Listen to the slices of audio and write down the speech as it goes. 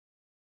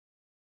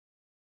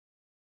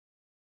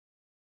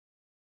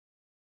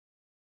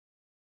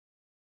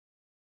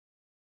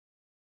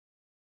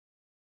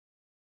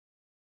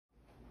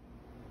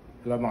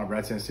Hello mga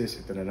brothers and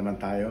sisters, ito na naman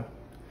tayo.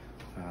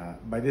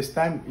 By this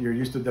time, you're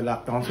used to the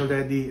lockdowns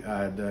already,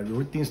 the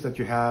routines that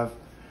you have,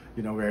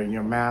 wearing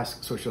your mask,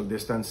 social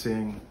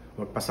distancing,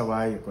 huwag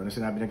pasaway, kung ano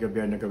sinabi ng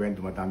gobyerno gawin,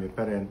 dumadami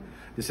pa rin,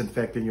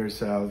 disinfecting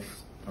yourself,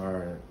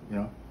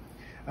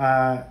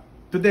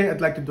 today,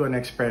 I'd like to do an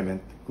experiment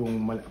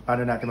kung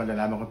paano natin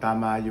malalaman kung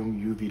tama yung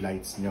UV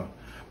lights nyo.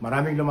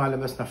 Maraming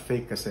lumalabas na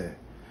fake kasi.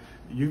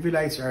 UV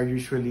lights are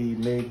usually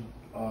made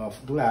of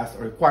glass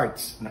or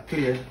quartz na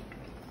clear.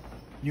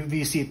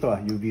 UVC to,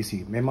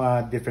 UVC. May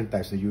mga different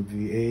types,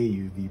 UVA,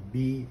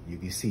 UVB,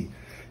 UVC.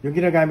 Yung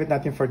ginagamit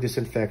natin for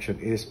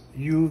disinfection is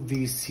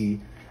UVC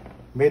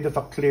made of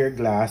a clear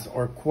glass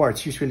or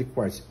quartz, usually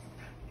quartz.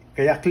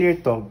 Kaya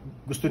clear to,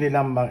 gusto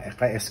nilang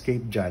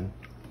maka-escape dyan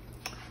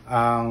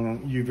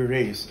ang UV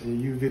rays.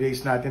 UV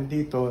rays natin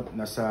dito,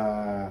 nasa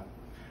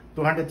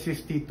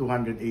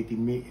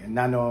 250-280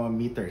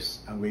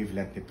 nanometers ang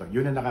wavelength nito.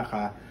 Yun ang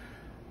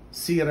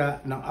nakakasira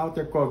ng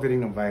outer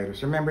covering ng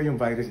virus. Remember, yung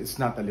virus, it's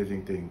not a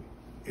living thing.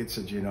 It's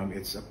a genome,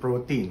 it's a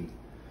protein.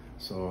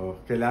 So,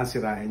 kailangan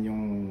sirain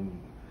yung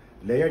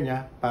layer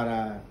niya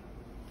para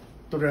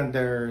to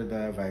render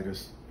the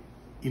virus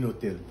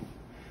inutil.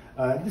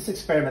 This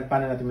experiment,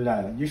 paano natin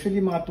malalaman? Usually,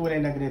 mga tunay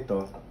na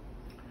ganito,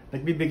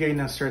 nagbibigay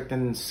ng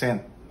certain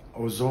scent,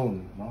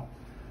 ozone, no?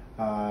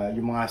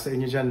 Yung mga sa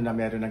inyo dyan na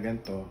meron na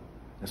ganito,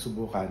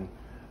 nasubukan,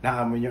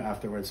 naamoy nyo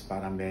afterwards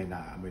parang may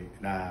naamoy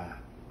na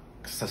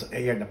sa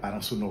air na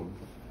parang sunog.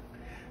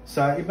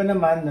 Sa iba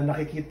naman na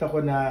nakikita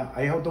ko na,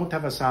 I don't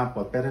have a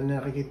sample, pero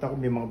nakikita ko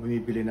may mga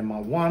bumibili ng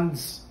mga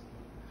wands,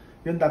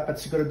 yun dapat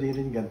siguro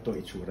din ganito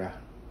itsura.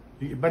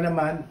 Yung iba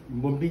naman,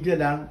 bumbilya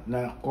lang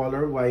na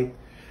color white,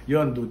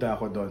 yun duda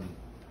ako doon.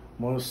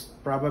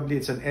 Most probably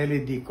it's an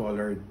LED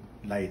colored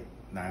light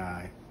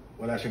na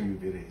wala siyang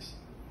UV rays.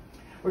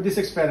 For this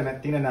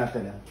experiment, tingnan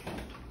natin.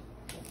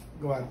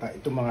 Gawa tayo.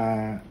 Itong mga,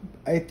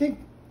 I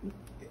think,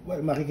 well,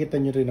 makikita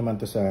nyo rin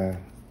naman to sa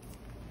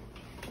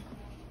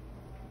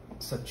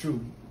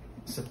tube.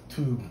 Sa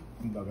tube,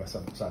 kumbaga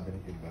sabi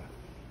ng iba.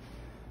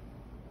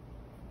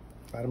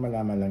 Para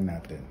malaman lang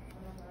natin.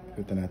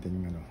 Kita natin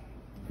yung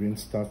green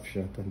stuff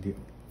siya. Ito, hindi.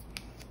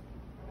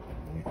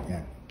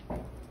 Yan.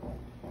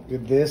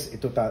 With this,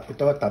 ito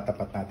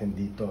tatapat natin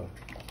dito.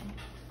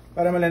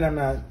 Para malaman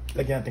na,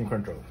 lagyan natin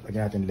control.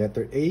 Lagyan natin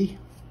letter A.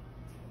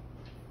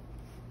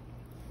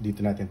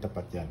 Dito natin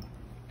tapat yan.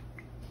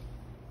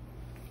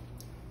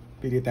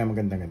 Pili tayo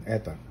magandang-ganda.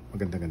 Eto,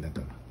 magandang-ganda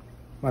to.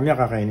 Mamaya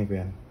kakainin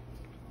ko yan.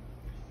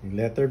 Yung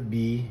letter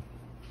B.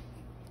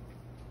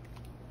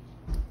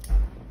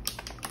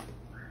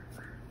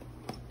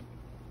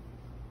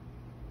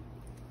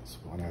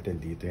 Subukan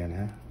natin dito yan,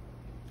 ha.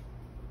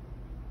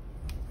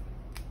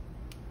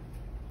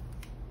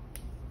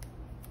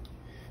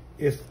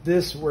 If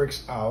this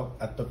works out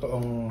at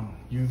totoong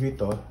UV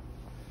to,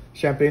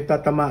 syempre yung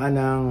tatamaan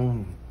ng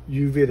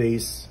UV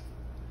rays,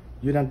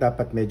 yun ang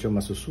dapat medyo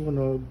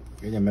masusunog,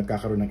 ganyan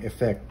magkakaroon ng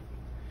effect.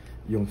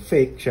 Yung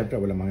fake, syempre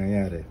walang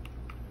mangyayari.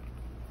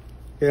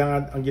 Kaya nga,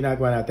 ang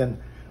ginagawa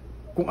natin,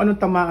 kung anong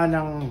tamaan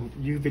ng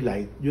UV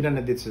light, yun ang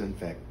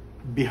na-disinfect.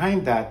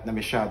 Behind that, na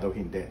may shadow,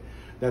 hindi.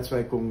 That's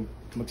why kung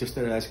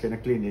mag-sterilize kayo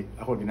ng clinic,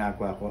 ako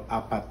ginagawa ko,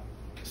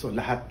 4. So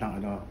lahat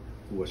ng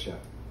kuha siya.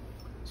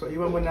 So,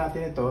 iwan mo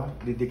natin ito.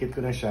 Didikit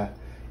ko na siya.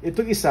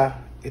 Ito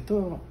isa,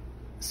 ito,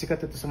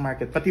 sikat ito sa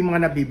market. Pati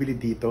mga nabibili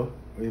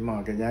dito, o yung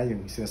mga ganyan,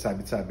 yung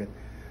sinasabit-sabit.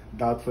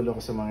 Doubtful ako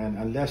sa mga yan.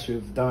 Unless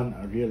you've done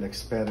a real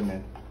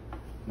experiment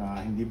na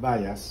hindi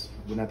bias,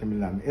 doon natin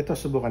malaman. Ito,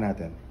 subukan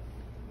natin.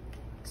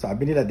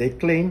 Sabi nila, they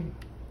claim,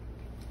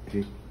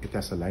 it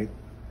has a light,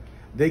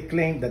 they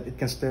claim that it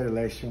can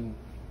sterilize yung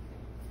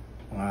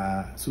mga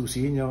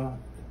susi nyo,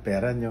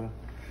 pera nyo,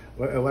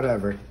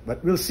 whatever.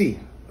 But we'll see.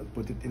 I'll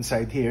put it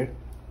inside here.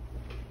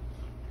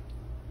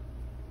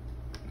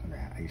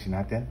 Ayusin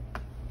natin.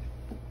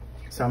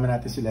 Kasama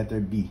natin si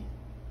letter B.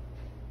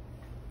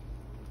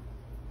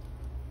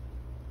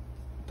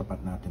 Tapat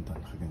natin ito.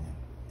 Nakaganyan.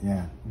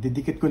 Yan.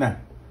 Didikit ko na.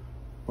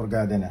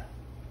 Purgada na.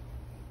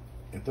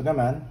 Ito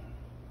naman.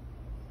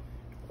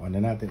 Kuha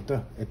na natin ito.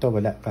 Ito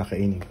wala.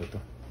 Kakainin ko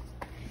ito.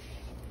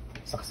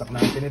 Saksak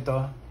natin ito.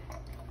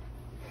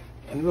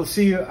 And we'll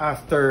see you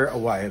after a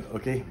while.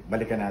 Okay?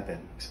 Balikan natin.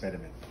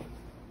 Experiment.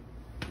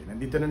 Okay,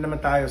 nandito na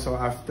naman tayo. So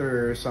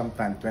after some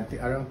time,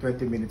 around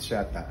 20 minutes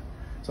yata.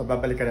 So,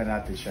 babalikan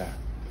na natin siya.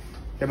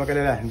 Kaya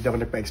magalala, hindi ako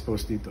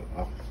nagpa-expose dito.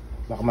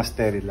 Baka mas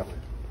sterile ako.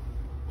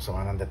 So,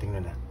 anong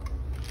dating na.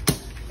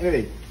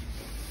 Anyway,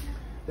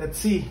 let's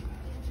see.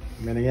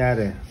 May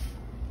nangyari.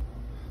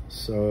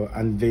 So,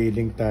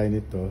 unveiling tayo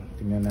nito.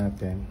 Tingnan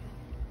natin.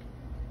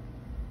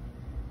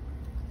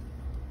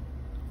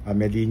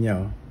 May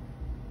linya, oh.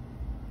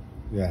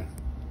 Yeah.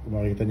 Kung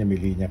makikita niya,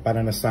 may linya.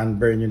 Parang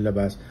na-sunburn yung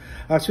labas.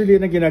 Actually,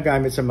 yun ang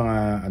ginagamit sa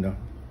mga,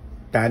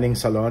 tanning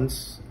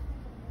salons.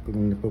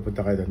 Kung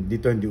napupunta kayo doon.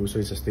 Dito hindi uso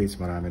sa States,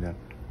 marami na.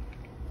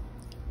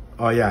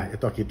 Oh yeah,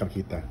 ito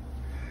kitang-kita.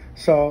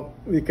 So,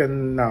 we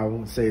can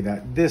now say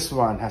that this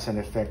one has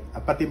an effect.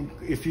 Pati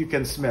if you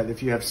can smell,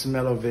 if you have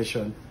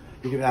smell-o-vision,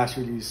 you can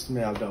actually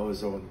smell the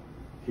ozone.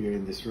 here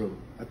in this room.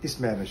 At least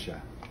meron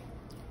siya.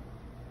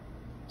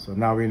 So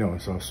now we know.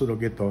 So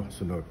sunog ito,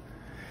 sunog.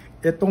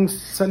 Itong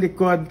sa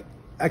likod,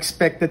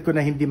 expected ko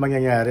na hindi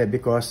mangyayari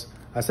because,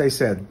 as I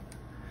said,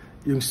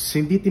 yung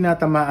hindi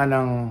tinatamaan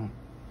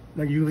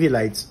ng UV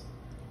lights,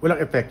 walang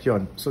effect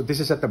yon. So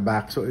this is at the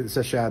back, so it's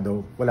a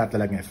shadow, wala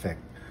talagang effect.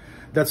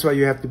 That's why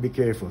you have to be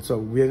careful. So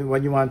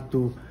when you want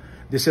to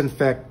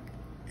disinfect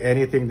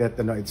anything that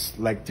it's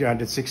like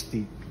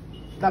 360,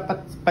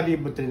 dapat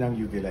palibot rin ng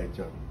UV light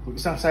yun. Kung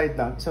isang side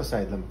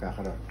lang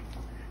kakaroon.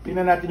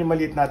 Tingnan natin yung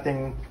maliit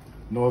nating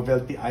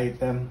novelty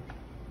item.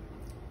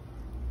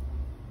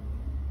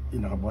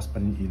 Nakabukas pa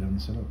rin yung ilaw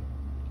niya sa loob.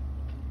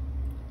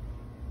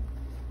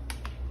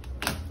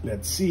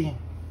 Let's see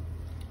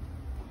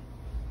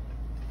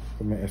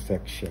kung may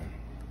effect siya.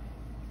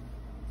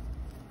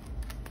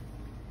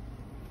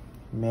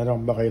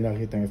 Meron ba kayo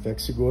nakikita ng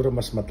effect? Siguro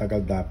mas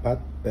matagal dapat,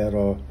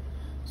 pero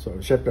so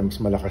syempre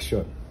mas malakas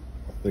yun.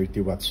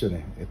 30 watts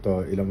yun eh.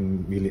 Ito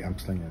ilang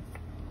milliamps lang yan.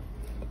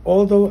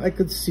 Although I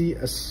could see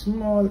a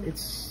small,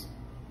 it's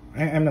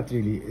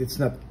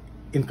not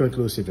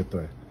inconclusive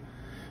ito eh.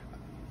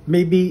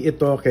 Maybe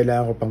ito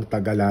kailangan ko pang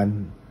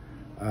tagalan.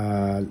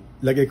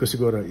 Lagay ko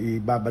siguro,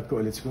 ibabat ko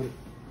ulit siguro.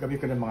 Gawin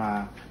ko ng mga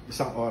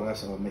 1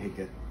 oras o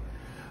mahigit.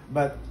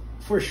 But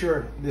for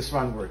sure, this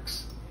one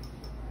works.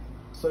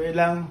 So yun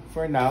lang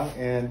for now,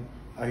 and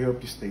I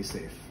hope you stay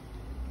safe.